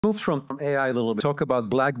Move from AI a little bit, talk about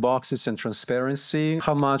black boxes and transparency.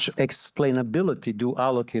 How much explainability do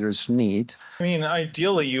allocators need? I mean,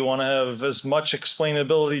 ideally, you want to have as much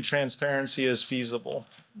explainability, transparency as feasible.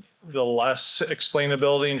 The less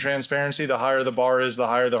explainability and transparency, the higher the bar is, the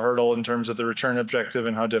higher the hurdle in terms of the return objective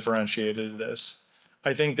and how differentiated it is.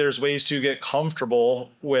 I think there's ways to get comfortable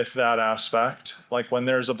with that aspect. Like when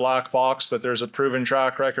there's a black box, but there's a proven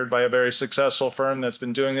track record by a very successful firm that's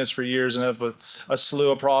been doing this for years and have a slew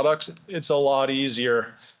of products, it's a lot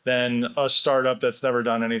easier than a startup that's never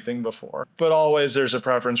done anything before. But always there's a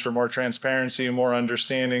preference for more transparency, more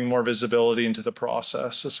understanding, more visibility into the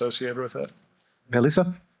process associated with it.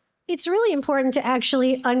 Mellisa? It's really important to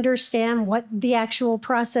actually understand what the actual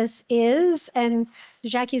process is. And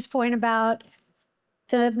Jackie's point about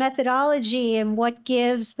the methodology and what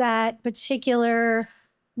gives that particular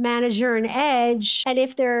manager an edge. And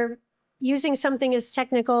if they're using something as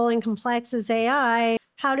technical and complex as AI,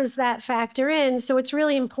 how does that factor in? So it's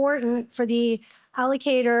really important for the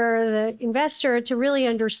allocator, the investor, to really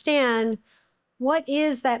understand what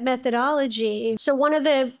is that methodology. So one of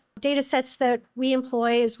the data sets that we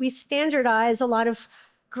employ is we standardize a lot of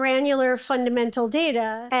granular fundamental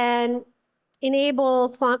data and enable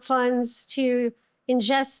quant funds to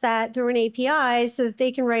ingest that through an API so that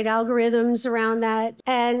they can write algorithms around that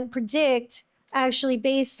and predict, actually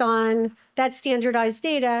based on that standardized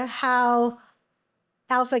data, how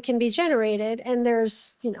alpha can be generated. And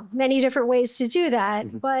there's, many different ways to do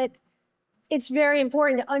that, but it's very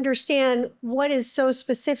important to understand what is so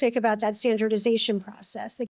specific about that standardization process.